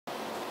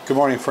Good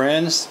morning,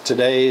 friends.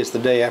 Today is the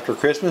day after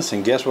Christmas,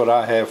 and guess what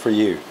I have for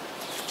you?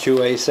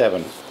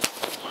 QA-7.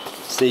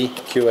 See?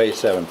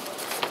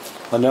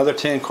 QA-7. Another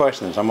 10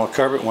 questions. I'm going to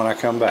cover it when I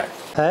come back.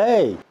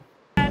 Hey!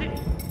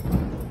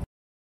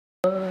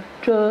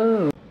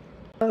 Roger!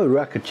 Oh,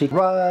 Rocket Chick.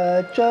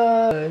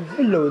 Roger!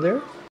 Hello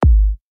there.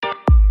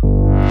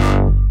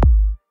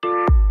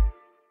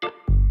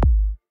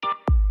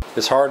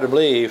 It's hard to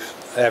believe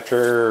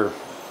after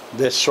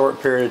this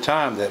short period of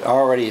time that I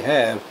already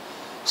have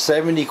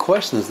 70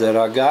 questions that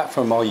I got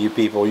from all you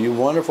people, you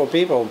wonderful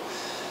people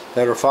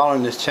that are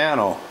following this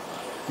channel.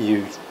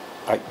 You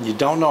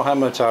don't know how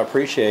much I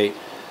appreciate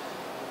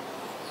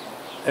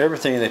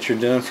everything that you're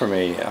doing for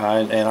me,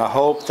 and I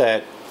hope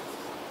that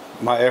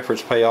my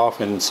efforts pay off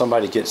and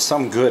somebody gets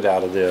some good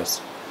out of this.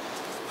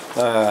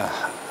 I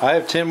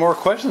have 10 more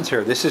questions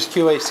here. This is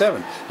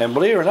QA-7, and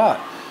believe it or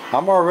not,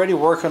 I'm already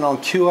working on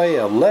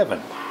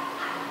QA-11.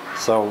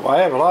 So I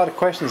have a lot of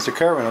questions to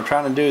cover, and I'm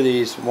trying to do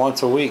these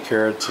once a week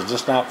here to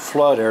just not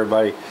flood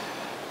everybody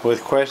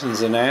with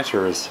questions and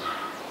answers.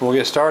 We'll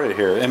get started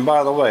here. And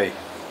by the way,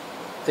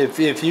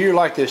 if you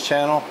like this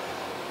channel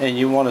and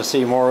you want to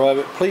see more of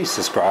it, please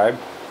subscribe.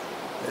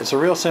 It's a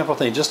real simple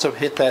thing, just to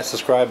hit that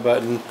subscribe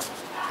button.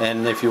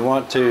 And if you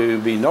want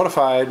to be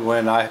notified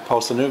when I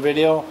post a new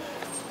video,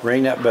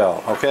 ring that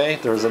bell, okay?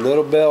 There's a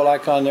little bell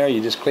icon there. You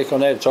just click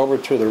on that. It's over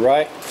to the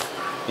right.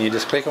 And you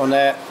just click on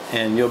that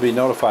and you'll be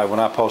notified when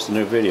I post a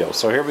new video.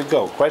 So here we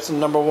go.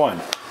 Question number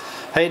 1.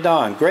 Hey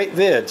Don, great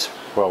vids.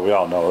 Well, we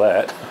all know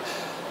that.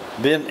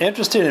 Been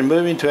interested in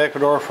moving to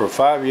Ecuador for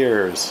 5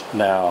 years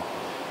now.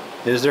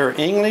 Is there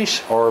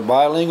English or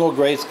bilingual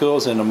grade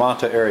schools in the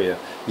Manta area?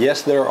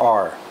 Yes, there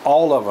are.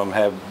 All of them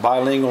have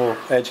bilingual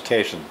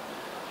education.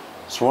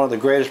 It's one of the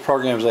greatest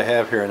programs they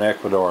have here in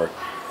Ecuador.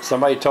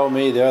 Somebody told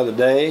me the other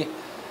day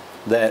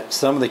that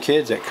some of the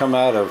kids that come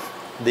out of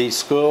these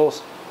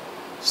schools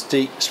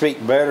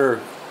speak better,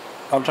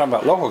 I'm talking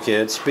about local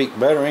kids, speak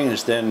better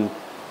English than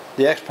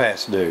the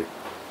expats do.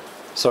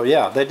 So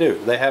yeah, they do.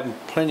 They have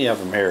plenty of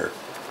them here.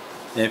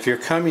 And if you're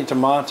coming to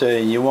Manta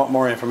and you want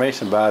more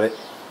information about it,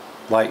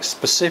 like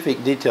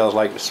specific details,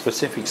 like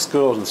specific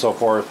schools and so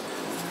forth,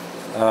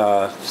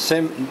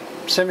 send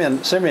me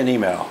an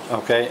email,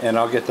 okay, and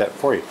I'll get that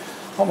for you.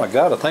 Oh my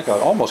God, I think I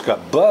almost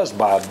got buzzed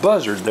by a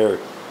buzzard there.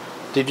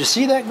 Did you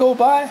see that go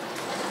by?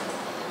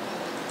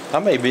 I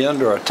may be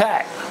under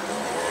attack.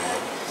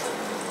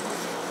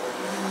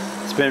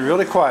 It's been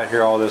really quiet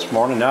here all this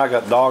morning. Now I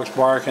got dogs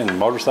barking and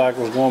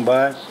motorcycles going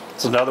by.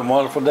 It's another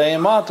wonderful day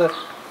in Manta.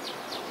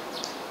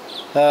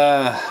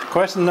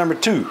 Question number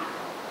 2.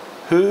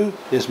 Who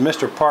is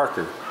Mr.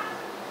 Parker?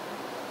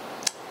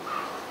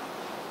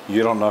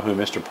 You don't know who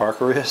Mr.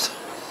 Parker is?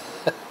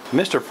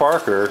 Mr.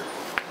 Parker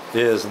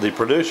is the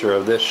producer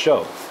of this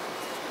show.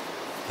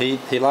 He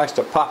likes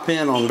to pop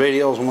in on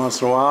videos once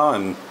in a while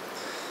and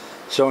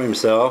show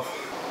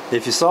himself.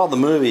 If you saw the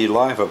movie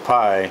Life of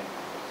Pi,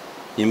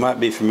 you might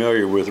be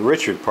familiar with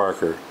Richard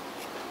Parker.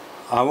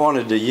 I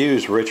wanted to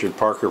use Richard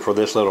Parker for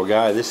this little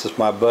guy. This is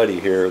my buddy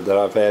here that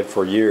I've had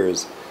for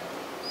years.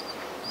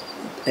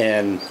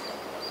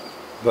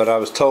 But I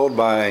was told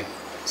by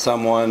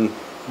someone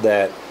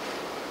that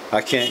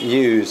I can't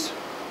use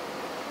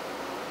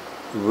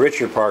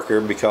Richard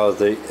Parker because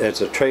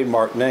it's a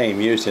trademark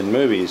name used in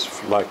movies,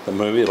 like the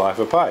movie Life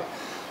of Pi.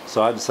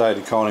 So I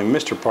decided to call him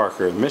Mr.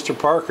 Parker. Mr.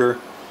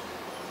 Parker,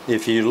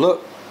 if you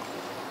look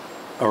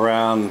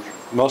around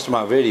most of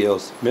my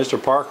videos, Mr.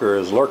 Parker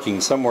is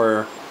lurking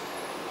somewhere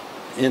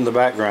in the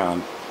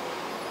background.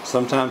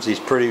 Sometimes he's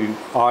pretty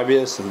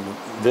obvious and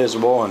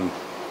visible, and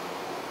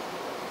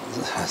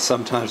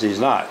sometimes he's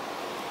not.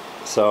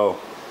 So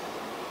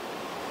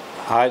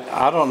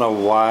I don't know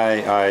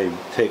why I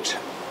picked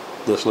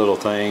this little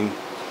thing.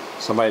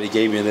 Somebody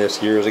gave me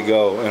this years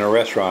ago in a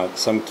restaurant.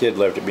 Some kid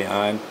left it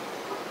behind,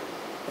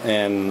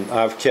 and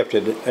I've kept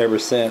it ever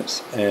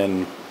since,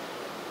 and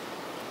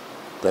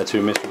that's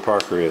who Mr.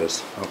 Parker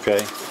is,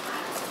 okay?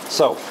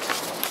 So,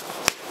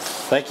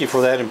 thank you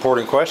for that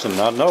important question.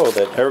 I know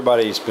that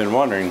everybody's been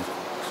wondering,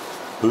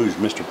 who's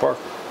Mr. Parker?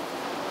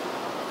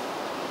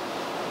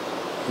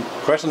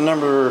 Question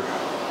number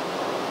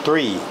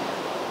 3.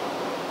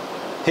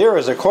 Here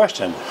is a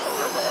question.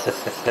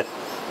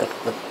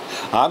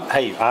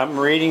 I'm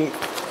reading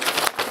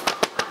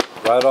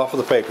right off of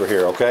the paper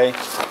here, okay?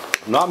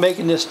 I'm not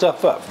making this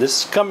stuff up.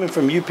 This is coming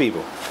from you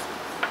people.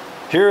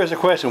 Here is a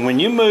question. When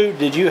you moved,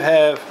 did you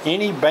have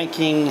any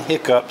banking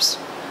hiccups,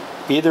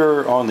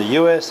 either on the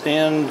U.S.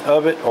 end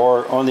of it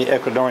or on the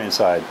Ecuadorian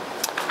side?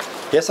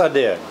 Yes, I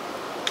did.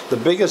 The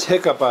biggest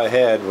hiccup I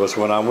had was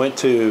when I went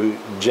to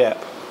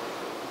JEP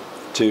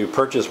to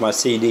purchase my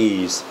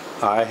CDs.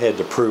 I had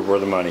to prove where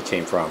the money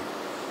came from.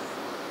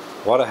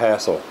 What a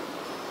hassle.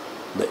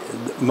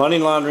 Money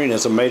laundering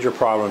is a major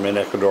problem in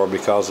Ecuador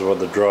because of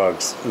the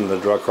drugs and the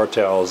drug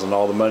cartels and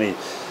all the money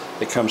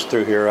that comes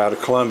through here out of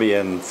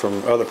Colombia and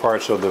from other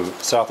parts of the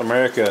South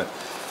America.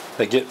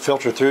 They get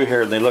filtered through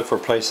here and they look for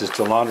places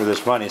to launder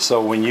this money.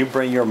 So when you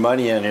bring your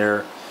money in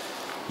here,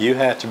 you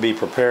have to be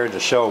prepared to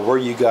show where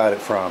you got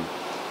it from.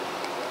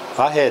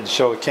 I had to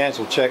show a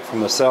canceled check from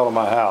the sale of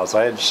my house.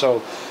 I had to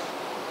show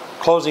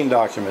closing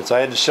documents. I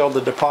had to show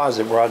the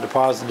deposit where I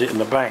deposited it in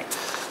the bank.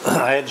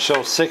 I had to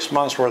show 6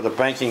 months worth of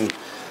banking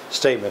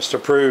statements to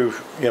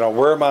prove, you know,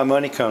 where my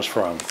money comes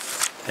from.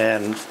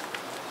 And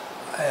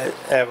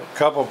at a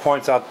couple of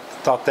points I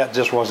thought that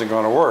just wasn't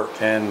going to work.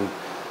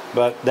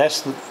 But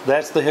that's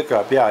the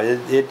hiccup. Yeah,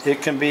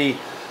 it can be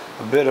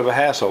a bit of a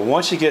hassle.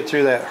 Once you get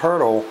through that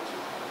hurdle,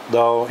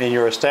 though, and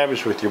you're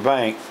established with your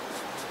bank,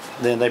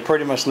 then they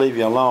pretty much leave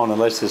you alone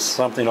unless it's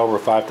something over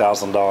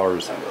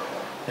 $5,000.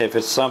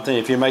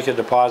 If you make a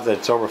deposit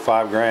that's over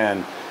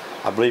 $5,000,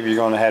 I believe you're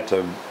going to have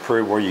to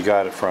prove where you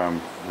got it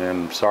from.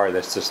 And sorry,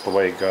 that's just the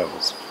way it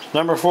goes.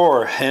 Number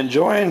 4,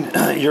 enjoying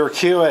your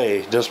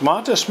QA. Does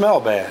Manta smell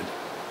bad?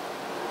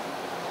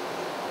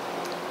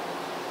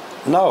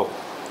 No.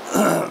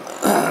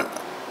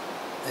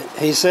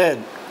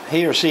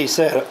 He or she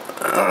said,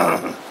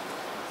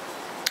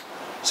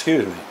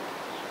 excuse me.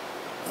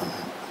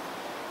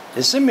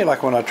 It seemed to me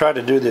like when I tried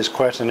to do this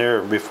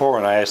questionnaire before,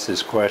 and I asked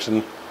this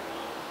question,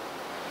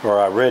 or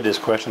I read this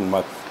question,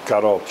 I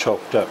got all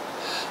choked up.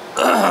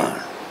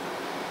 I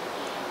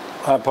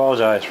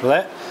apologize for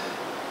that.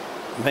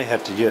 I may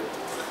have to get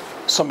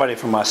somebody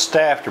from my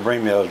staff to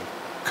bring me a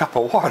cup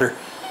of water.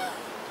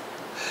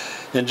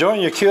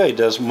 Enjoying your QA.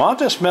 Does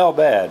Manta smell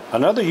bad?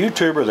 Another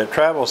YouTuber that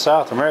travels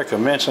South America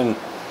mentioned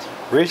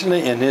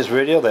recently in his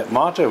video that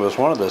Manta was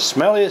one of the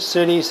smelliest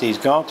cities he's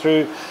gone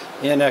through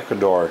in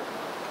Ecuador.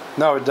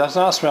 No, it does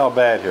not smell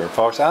bad here,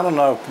 folks. I don't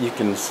know if you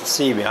can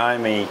see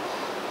behind me.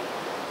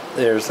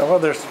 There's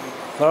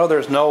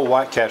no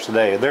whitecaps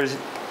today. There's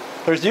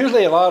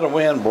usually a lot of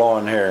wind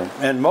blowing here,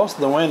 and most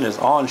of the wind is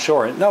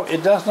onshore. No,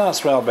 it does not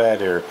smell bad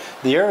here.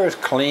 The air is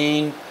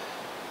clean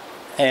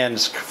and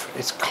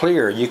it's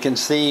clear. You can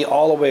see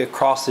all the way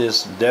across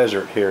this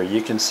desert here.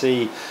 You can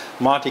see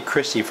Monte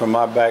Cristi from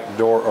my back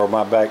door, or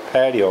my back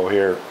patio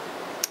here,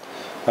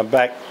 my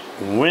back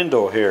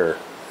window here.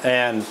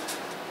 And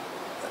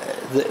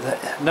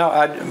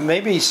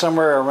maybe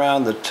somewhere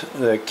around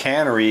the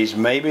canneries,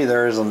 maybe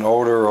there's an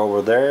odor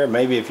over there.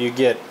 Maybe if you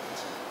get,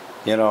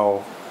 you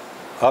know,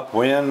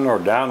 upwind or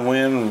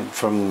downwind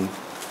from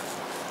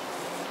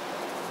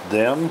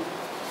them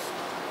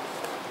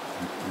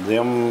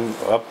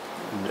up,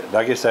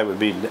 I guess that would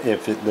be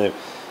if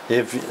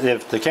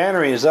the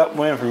cannery is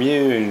upwind from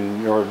you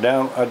and you're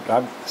down.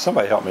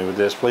 Somebody help me with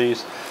this,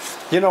 please.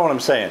 You know what I'm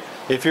saying?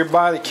 If you're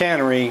by the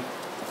cannery,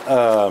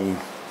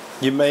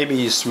 you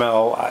maybe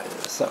smell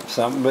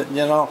something, but you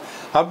know,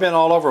 I've been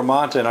all over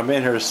Manta, and I've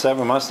been here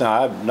 7 months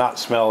now. I've not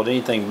smelled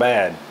anything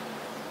bad,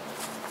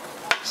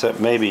 except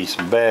maybe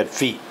some bad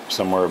feet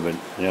somewhere, but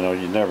you know,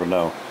 you never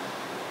know.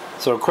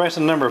 So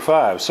question number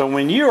 5. So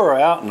when you are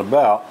out and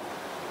about,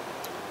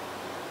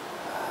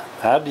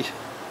 how do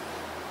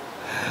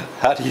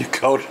you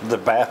go to the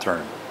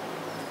bathroom?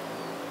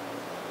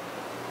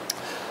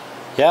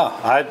 Yeah,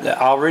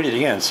 I'll read it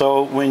again.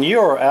 So when you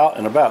are out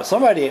and about,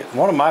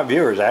 one of my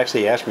viewers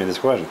actually asked me this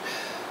question.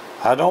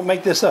 I don't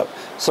make this up.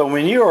 So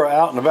when you are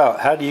out and about,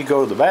 how do you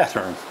go to the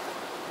bathroom?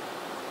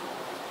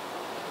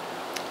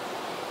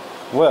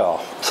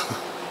 Well,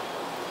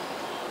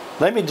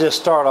 let me just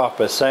start off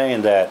by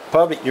saying that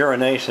public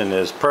urination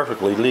is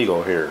perfectly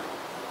legal here.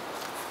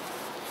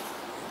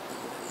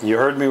 You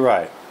heard me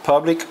right.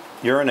 Public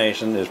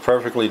urination is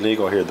perfectly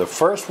legal here. The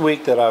first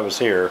week that I was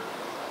here,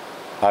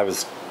 I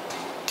was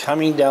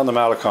coming down the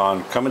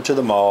Malecon, coming to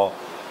the mall,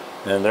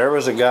 and there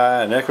was a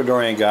guy, an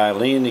Ecuadorian guy,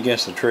 leaning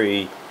against a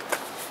tree,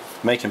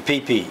 making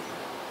pee-pee.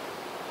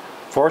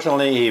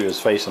 Fortunately, he was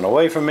facing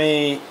away from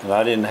me, and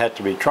I didn't have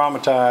to be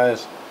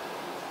traumatized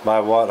by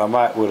what I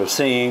would have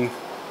seen,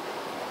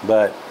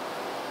 but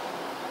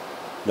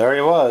there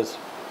he was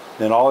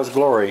in all his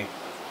glory.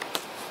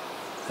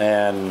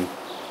 And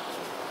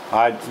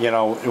you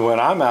know, when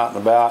I'm out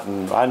and about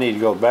and I need to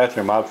go to the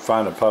bathroom, I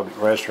find a public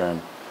restroom.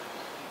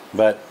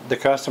 But the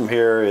custom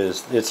here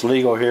is, it's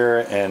legal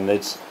here, and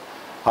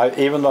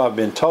even though I've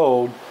been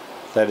told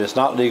that it's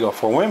not legal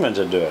for women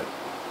to do it.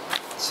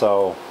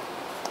 So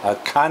I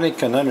kind of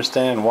can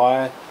understand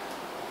why,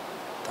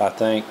 I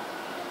think.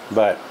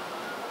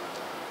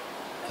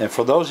 And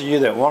for those of you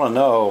that want to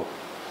know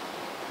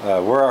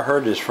where I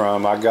heard this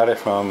from, I got it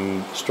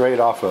from straight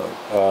off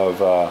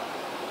of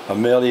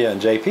Amelia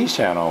and JP's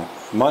channel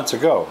months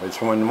ago. It's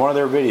from one of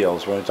their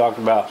videos when they talked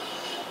about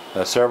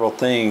several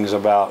things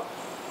about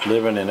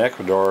living in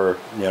Ecuador,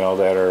 you know,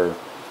 that are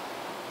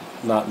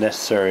not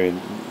necessarily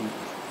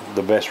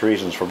the best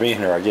reasons for being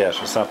here, I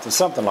guess, or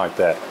something like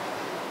that.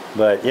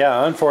 But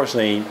yeah,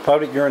 unfortunately,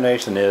 public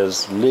urination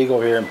is legal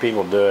here, and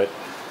people do it.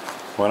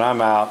 When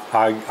I'm out,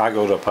 I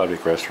go to a public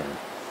restroom.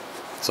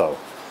 So,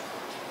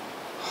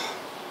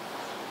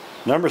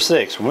 number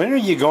 6, when are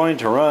you going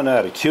to run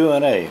out of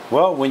Q&A?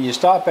 Well, when you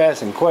stop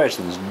asking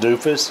questions,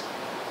 doofus.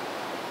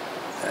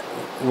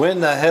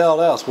 When the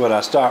hell else would I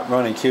stop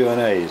running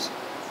Q&As?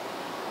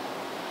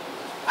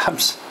 I'm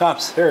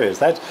serious.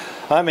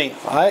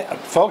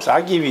 Folks,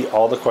 I give you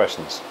all the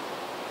questions.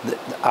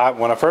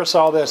 When I first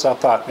saw this, I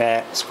thought,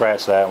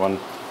 scratch that one.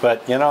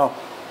 But you know,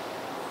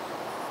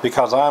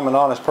 because I'm an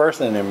honest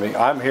person and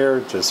I'm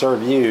here to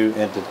serve you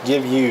and to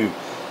give you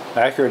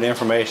accurate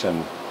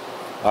information.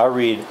 I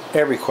read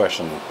every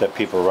question that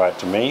people write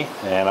to me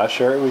and I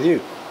share it with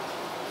you.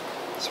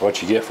 It's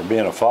what you get for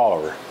being a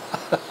follower,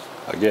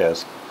 I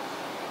guess.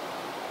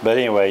 But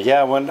anyway,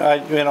 yeah, when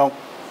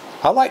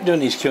I like doing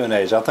these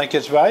Q&As. I think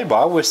it's valuable.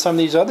 I wish some of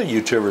these other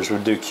YouTubers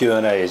would do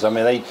Q&As. I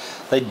mean,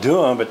 they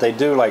do them, but they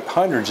do like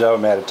hundreds of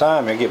them at a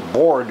time. They get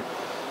bored,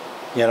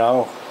 you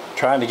know,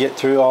 trying to get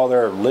through all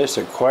their list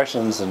of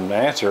questions and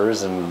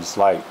answers, and it's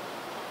like,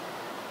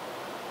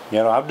 you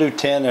know, I'll do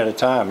 10 at a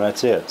time.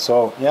 That's it.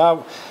 So yeah,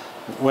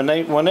 when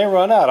they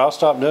run out, I'll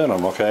stop doing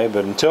them. Okay,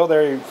 but until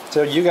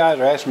you guys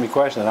are asking me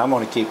questions, I'm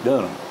going to keep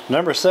doing them.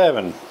 Number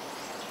 7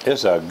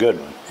 is a good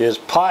one. Is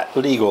pot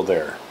legal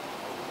there?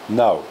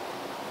 No.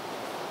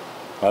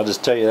 I'll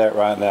just tell you that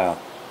right now.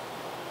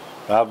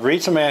 I'll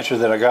read some answers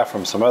that I got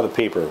from some other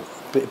people.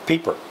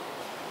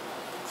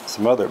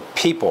 Some other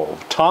people.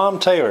 Tom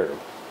Taylor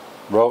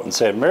wrote and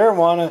said,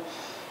 marijuana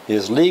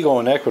is legal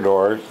in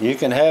Ecuador. You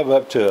can have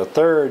up to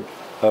 1/3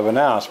 of an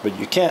ounce, but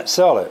you can't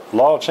sell it.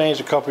 Law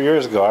changed a couple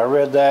years ago. I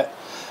read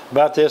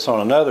about this on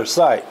another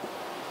site,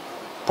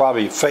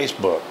 probably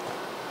Facebook.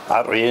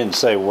 He didn't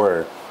say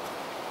where.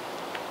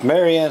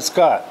 Marianne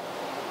Scott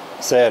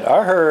said,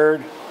 I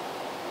heard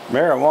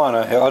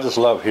marijuana, I just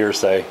love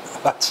hearsay.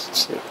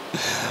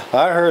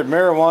 I heard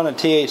marijuana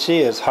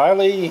THC is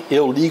highly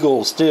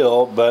illegal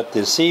still, but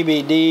the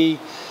CBD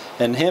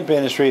and hemp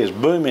industry is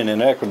booming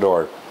in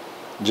Ecuador.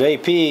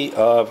 JP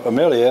of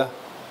Amelia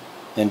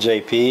and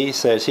JP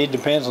says he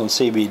depends on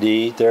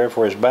CBD there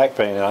for his back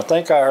pain. And I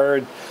think I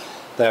heard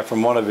that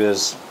from one of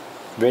his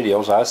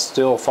videos. I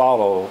still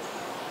follow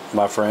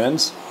my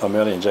friends,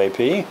 Amelia and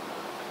JP.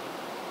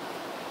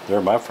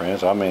 They're my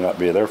friends. I may not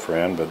be their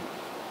friend, but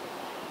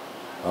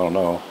I don't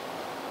know.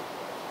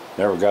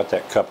 Never got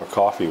that cup of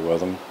coffee with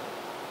them.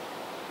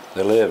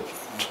 They live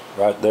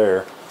right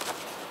there.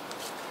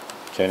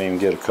 Can't even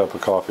get a cup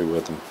of coffee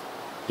with them,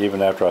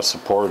 even after I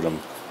supported them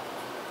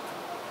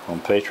on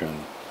Patreon.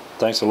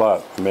 Thanks a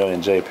lot, Amelia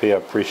and JP. I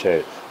appreciate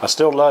it. I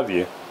still love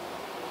you.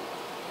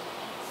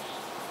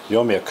 You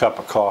owe me a cup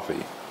of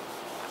coffee.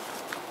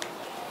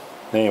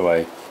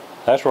 Anyway,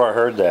 that's where I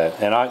heard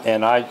that, and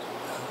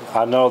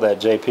I know that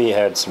JP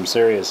had some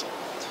serious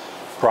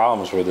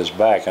problems with his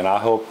back, and I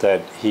hope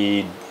that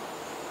he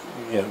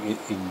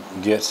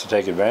gets to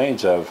take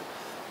advantage of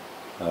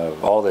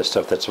all this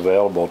stuff that's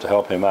available to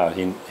help him out.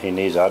 He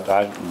needs.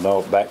 I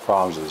know back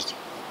problems is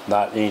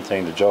not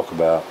anything to joke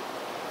about.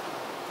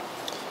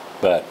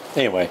 But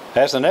anyway,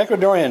 as an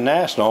Ecuadorian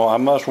national, I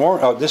must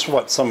warn. Oh, this is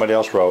what somebody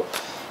else wrote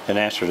in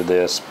answer to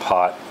this.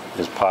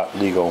 Is pot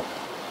legal?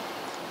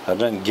 I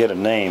didn't get a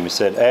name. He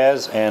said,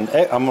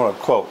 I'm going to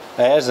quote,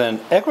 as an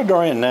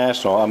Ecuadorian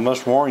national, I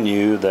must warn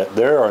you that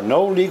there are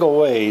no legal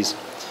ways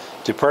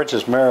to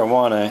purchase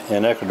marijuana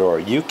in Ecuador.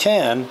 You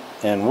can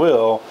and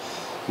will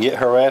get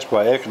harassed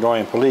by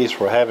Ecuadorian police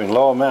for having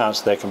low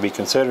amounts that can be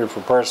considered for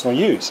personal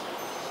use.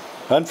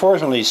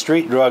 Unfortunately,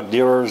 street drug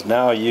dealers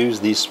now use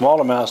these small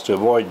amounts to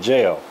avoid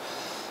jail.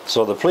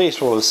 So the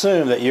police will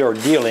assume that you're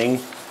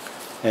dealing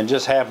and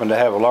just happen to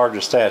have a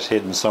larger stash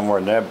hidden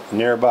somewhere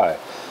nearby.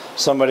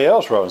 Somebody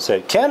else wrote and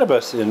said,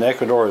 cannabis in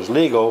Ecuador is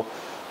legal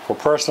for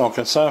personal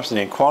consumption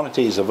in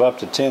quantities of up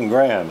to 10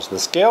 grams. The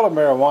sale of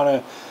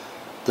marijuana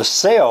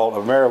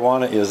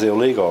is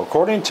illegal.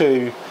 According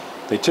to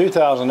the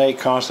 2008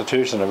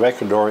 Constitution of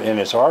Ecuador, in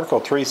its Article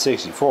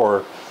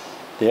 364,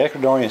 the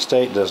Ecuadorian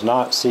state does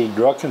not see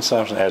drug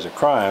consumption as a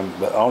crime,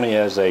 but only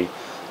as a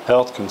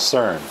health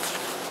concern.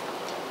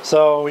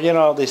 So, you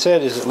know, they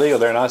said, is it legal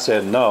there? And I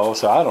said no,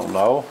 so I don't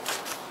know.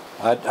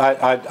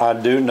 I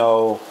do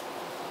know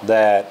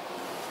that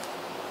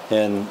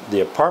in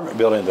the apartment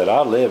building that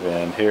I live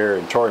in here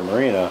in Torrey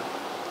Marina,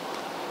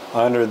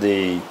 under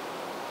the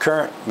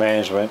current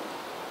management,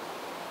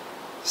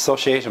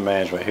 association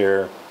management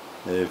here,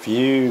 if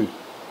you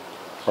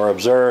are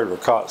observed or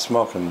caught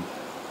smoking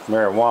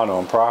marijuana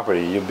on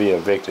property, you'll be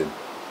evicted.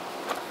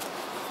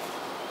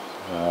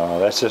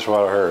 That's just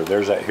what I heard.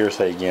 There's that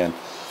hearsay again.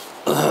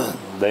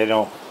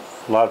 A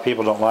lot of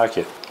people don't like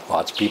it.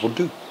 Lots of people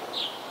do.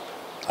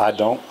 I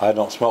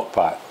don't smoke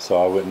pot,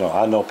 so I wouldn't know.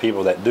 I know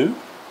people that do,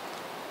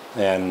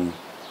 and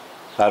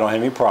I don't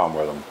have any problem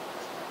with them.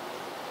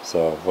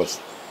 So what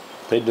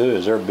they do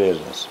is their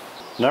business.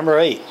 Number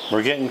 8,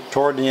 we're getting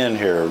toward the end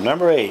here.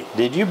 Number 8,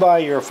 did you buy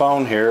your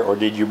phone here or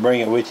did you bring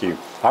it with you?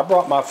 I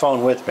brought my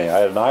phone with me. I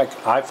had an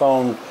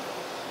iPhone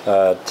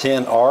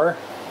 10R,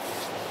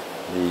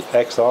 the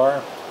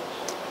XR.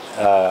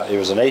 It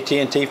was an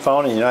AT&T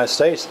phone in the United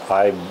States.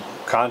 I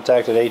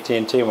contacted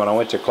AT&T when I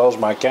went to close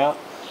my account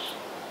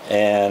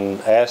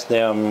and asked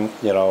them,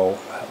 you know,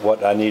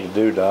 what I need to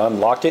do to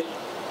unlock it,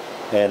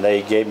 and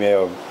they gave me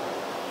a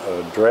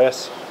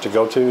address to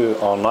go to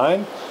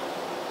online.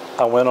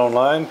 I went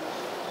online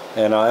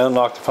and I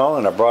unlocked the phone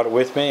and I brought it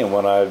with me, and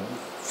when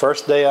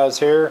first day I was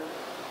here,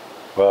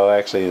 well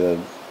actually the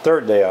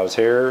third day I was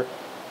here,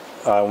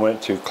 I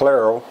went to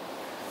Claro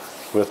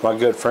with my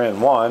good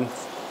friend Juan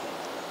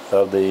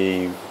of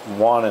the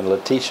Juan and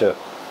Leticia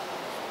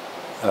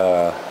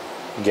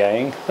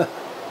gang,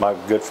 my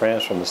good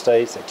friends from the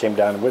States that came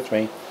down with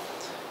me,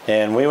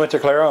 and we went to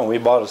Claro and we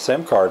bought a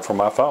SIM card for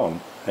my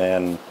phone,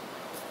 and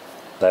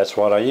that's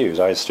what I use.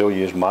 I still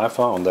use my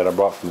phone that I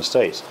brought from the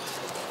States.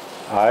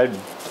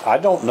 I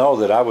don't know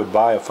that I would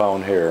buy a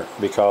phone here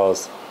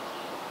because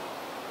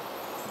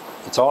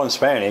it's all in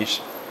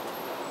Spanish.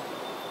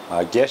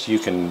 I guess you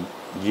can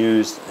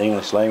use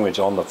English language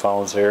on the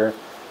phones here,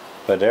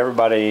 but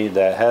everybody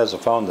that has a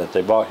phone that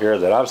they bought here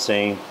that I've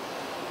seen,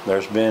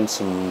 there's been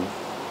some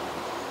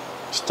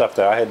stuff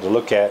that I had to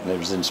look at and it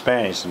was in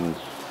Spanish, and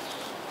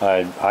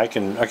I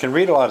can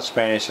read a lot of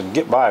Spanish and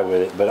get by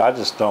with it, but I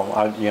just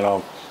don't, you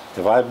know,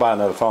 if I buy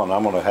another phone,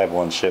 I'm going to have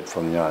one shipped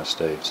from the United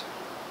States.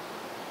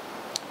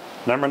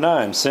 Number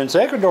 9, since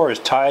Ecuador is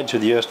tied to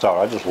the US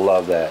dollar, I just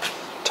love that.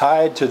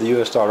 Tied to the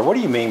US dollar. What do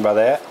you mean by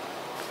that?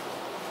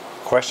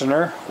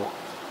 Questioner,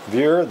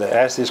 viewer that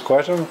asked this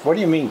question, what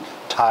do you mean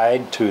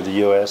tied to the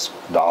US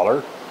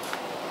dollar?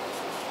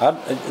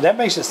 That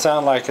makes it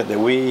sound like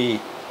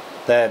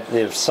that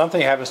if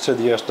something happens to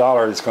the US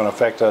dollar, it's going to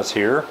affect us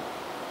here,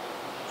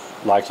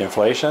 like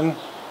inflation.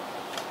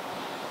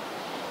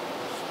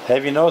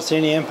 Have you noticed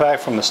any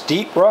impact from the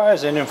steep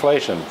rise in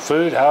inflation?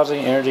 Food, housing,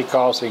 energy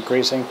costs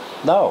increasing?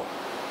 No.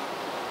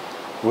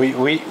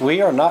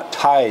 We are not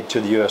tied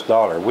to the US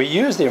dollar. We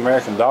use the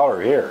American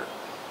dollar here.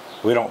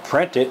 We don't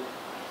print it.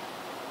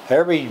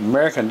 Every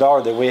American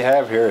dollar that we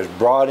have here is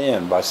brought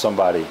in by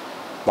somebody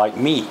like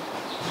me.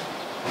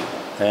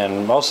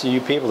 And most of you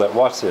people that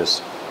watch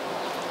this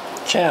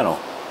channel,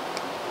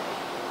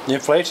 the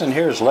inflation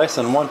here is less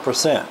than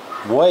 1%.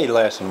 Way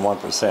less than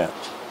 1%.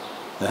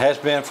 It has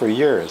been for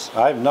years.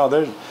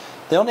 The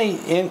only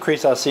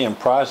increase I see in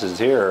prices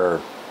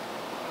here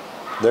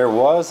there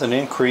was an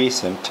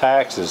increase in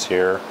taxes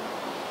here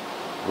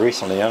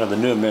recently under the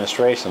new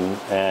administration,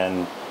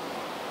 and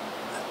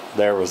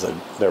there was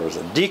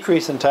a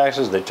decrease in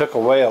taxes. They took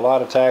away a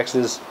lot of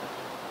taxes.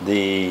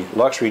 The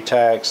luxury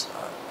tax,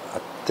 I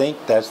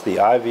think that's the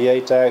IVA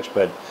tax,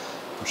 but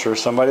I'm sure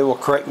somebody will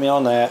correct me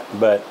on that,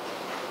 but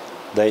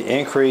they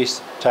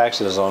increased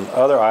taxes on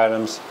other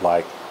items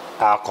like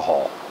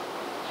alcohol.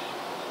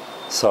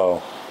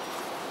 So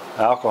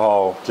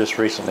alcohol just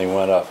recently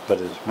went up,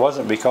 but it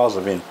wasn't because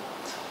of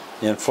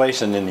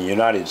inflation in the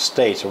United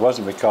States. It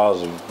wasn't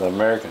because of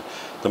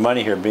the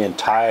money here being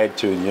tied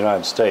to the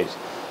United States.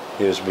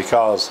 It was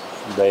because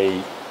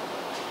they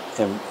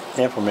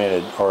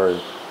implemented, or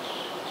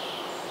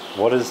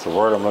what is the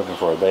word I'm looking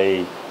for?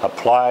 They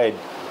applied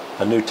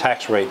a new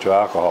tax rate to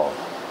alcohol.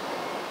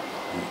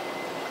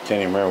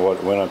 Can't even remember what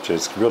it went up to.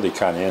 It's really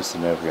kind of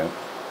insignificant.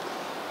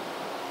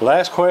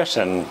 Last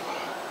question.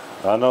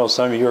 I know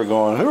some of you are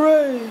going,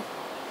 hooray!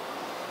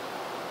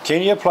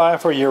 Can you apply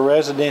for your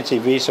residency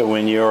visa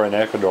when you're in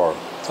Ecuador?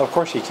 Of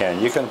course you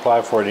can. You can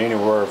apply for it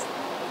anywhere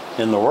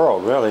in the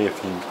world, really,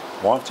 if you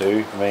want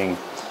to. I mean,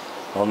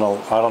 I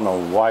don't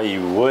know why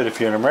you would. If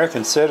you're an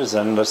American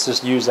citizen, let's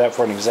just use that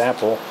for an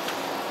example,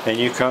 and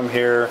you come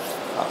here,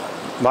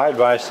 my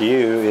advice to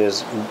you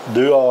is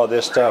do all of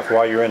this stuff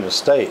while you're in the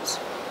States.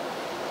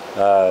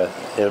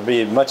 It'll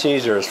be much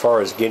easier as far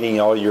as getting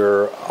all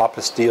your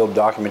apostille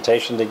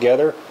documentation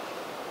together,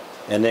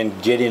 and then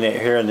getting it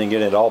here, and then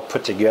getting it all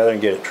put together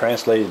and get it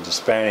translated to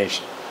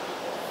Spanish,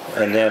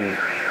 and then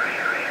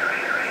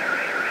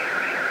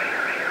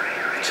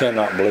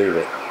cannot believe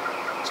it.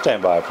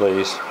 Stand by,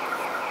 please.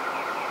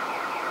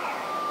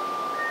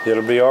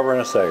 It'll be over in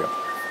a second.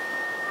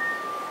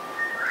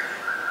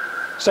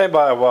 Stand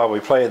by while we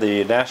play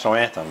the national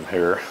anthem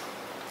here.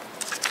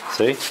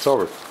 See, it's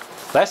over.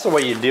 That's the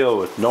way you deal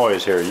with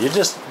noise here. You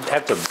just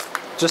have to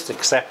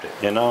accept it,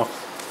 you know,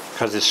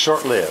 because it's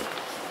short-lived.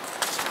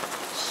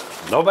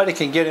 Nobody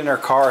can get in their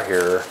car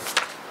here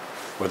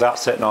without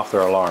setting off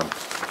their alarm.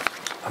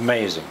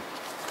 Amazing.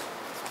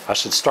 I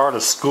should start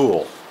a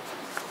school.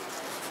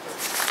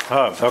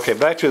 Okay,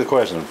 back to the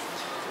question.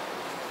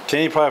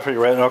 Can you apply for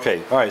your resident?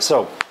 Okay, all right.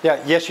 So,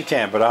 yeah, yes, you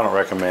can, but I don't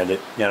recommend it.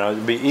 You know,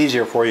 it'd be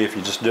easier for you if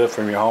you just do it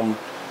from your home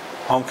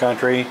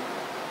country.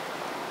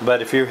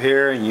 But if you're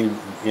here and you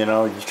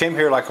came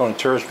here like on a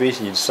tourist visa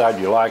and you decide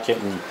you like it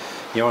and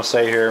you want to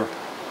stay here,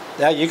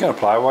 yeah, you can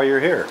apply while you're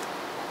here.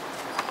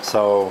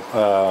 So,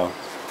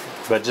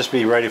 but just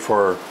be ready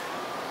for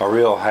a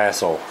real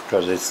hassle,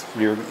 because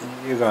you're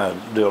going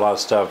to do a lot of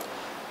stuff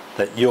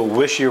that you'll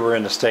wish you were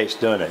in the States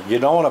doing it. You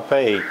don't want to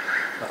pay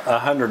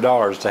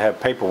 $100 to have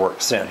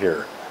paperwork sent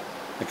here,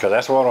 because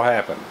that's what will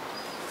happen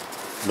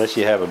unless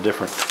you have a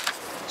different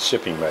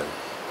shipping method.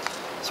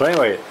 So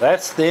anyway,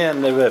 that's the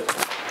end of it.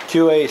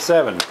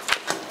 QA-7,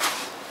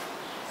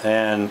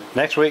 and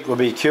next week will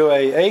be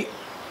QA-8,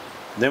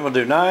 then we'll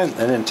do 9, and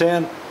then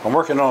 10. I'm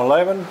working on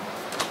 11.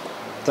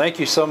 Thank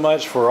you so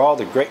much for all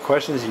the great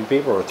questions you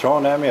people are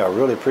throwing at me. I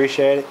really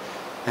appreciate it.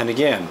 And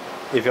again,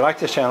 if you like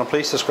this channel,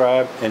 please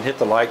subscribe and hit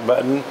the like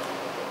button.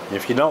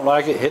 If you don't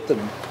like it, hit the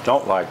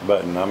don't like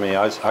button. I mean,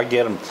 I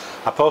get them.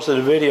 I posted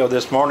a video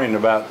this morning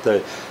about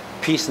the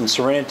peace and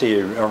serenity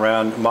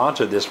around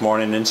Manta this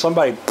morning, and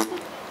somebody,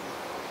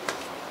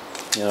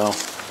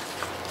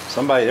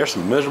 there's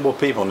some miserable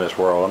people in this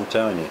world, I'm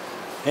telling you.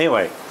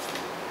 Anyway,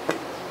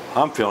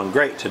 I'm feeling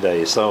great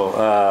today.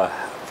 So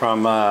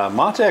from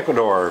Manta,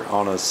 Ecuador,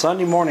 on a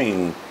Sunday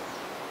morning,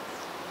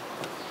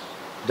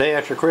 day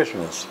after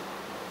Christmas.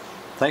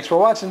 Thanks for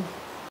watching.